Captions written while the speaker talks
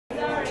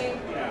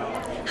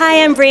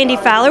Hi, I'm Brandy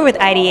Fowler with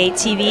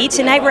IdeateTV.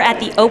 Tonight we're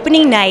at the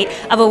opening night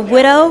of A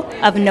Widow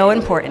of No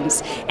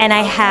Importance, and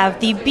I have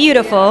the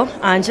beautiful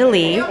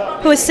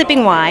Anjali, who is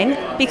sipping wine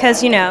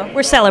because, you know,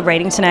 we're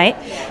celebrating tonight.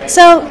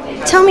 So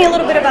tell me a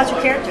little bit about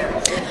your character.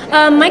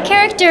 My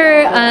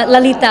character,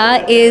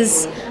 Lalita,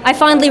 I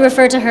fondly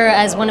refer to her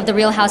as one of the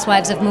Real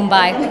Housewives of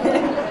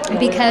Mumbai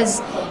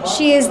because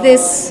she is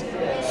this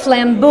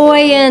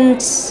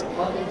flamboyant,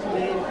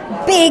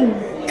 big,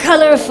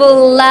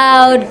 colorful,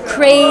 loud,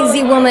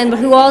 crazy woman, but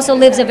who also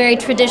lives a very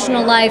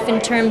traditional life in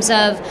terms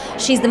of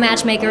she's the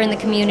matchmaker in the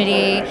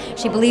community,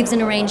 she believes in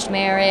arranged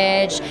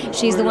marriage,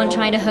 she's the one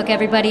trying to hook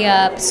everybody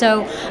up.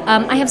 So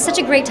I have such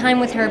a great time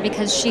with her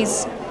because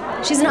she's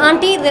an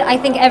auntie that I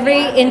think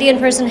every Indian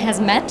person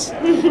has met,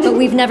 but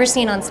we've never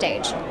seen on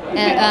stage.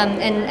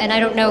 And I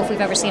don't know if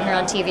we've ever seen her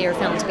on TV or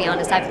film, to be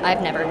honest.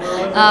 I've never.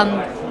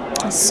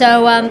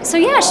 So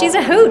yeah, she's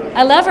a hoot.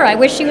 I love her. I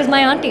wish she was my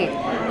auntie.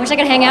 I wish I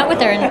could hang out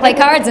with her and play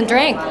cards and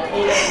drink.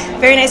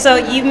 Very nice. So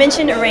you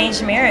mentioned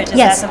arranged marriage. Is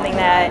Yes. that something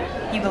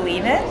that you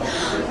believe in?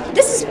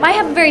 I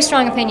have a very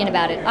strong opinion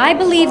about it. I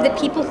believe that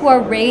people who are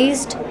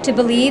raised to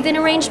believe in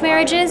arranged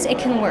marriages, it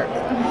can work.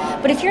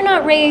 But if you're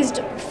not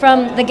raised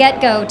from the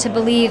get-go to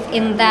believe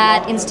in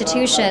that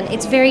institution,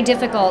 it's very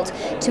difficult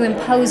to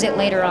impose it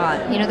later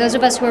on. You know, those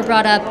of us who are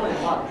brought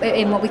up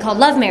in what we call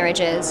love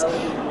marriages,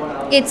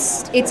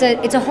 it's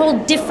a whole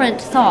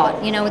different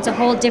thought, you know, it's a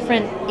whole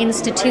different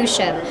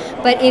institution.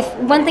 But if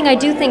one thing I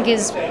do think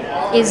is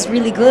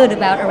really good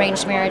about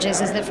arranged marriages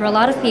is that for a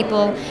lot of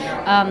people,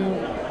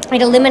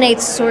 it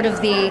eliminates sort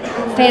of the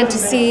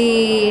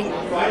fantasy,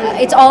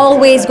 it's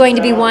always going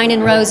to be wine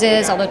and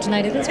roses, although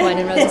tonight it is wine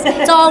and roses.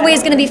 It's always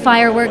going to be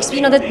fireworks,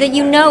 you know, that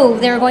you know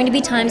there are going to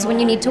be times when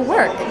you need to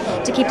work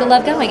to keep the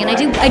love going, and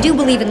I do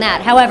believe in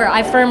that. However,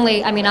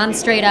 I'm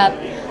straight up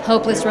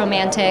hopeless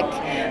romantic.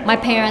 My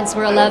parents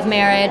were a love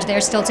marriage,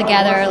 they're still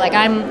together. Like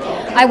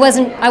I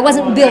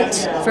wasn't built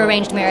for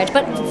arranged marriage,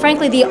 but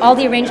frankly all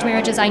the arranged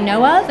marriages I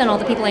know of and all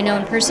the people I know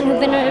in person who've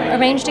been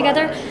arranged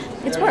together,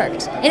 it's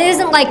worked. It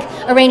isn't like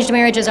arranged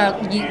marriages are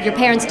your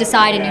parents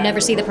decide and you never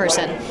see the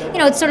person. You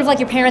know, it's sort of like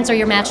your parents are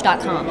your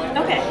Match.com.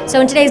 Okay. So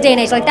in today's day and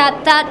age, like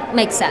that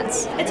makes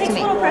sense It takes to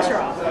me. a little pressure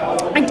off.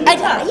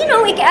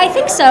 I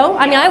think so.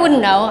 I mean, I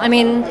wouldn't know. I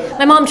mean,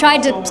 my mom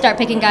tried to start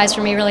picking guys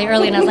for me really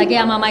early, and I was like,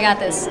 "Yeah, Mom, I got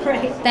this.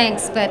 Right.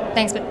 Thanks, but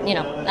you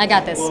know, I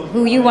got this.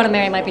 Who you want to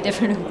marry might be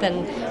different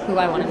than who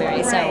I want to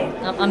marry. So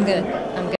I'm good. I'm good."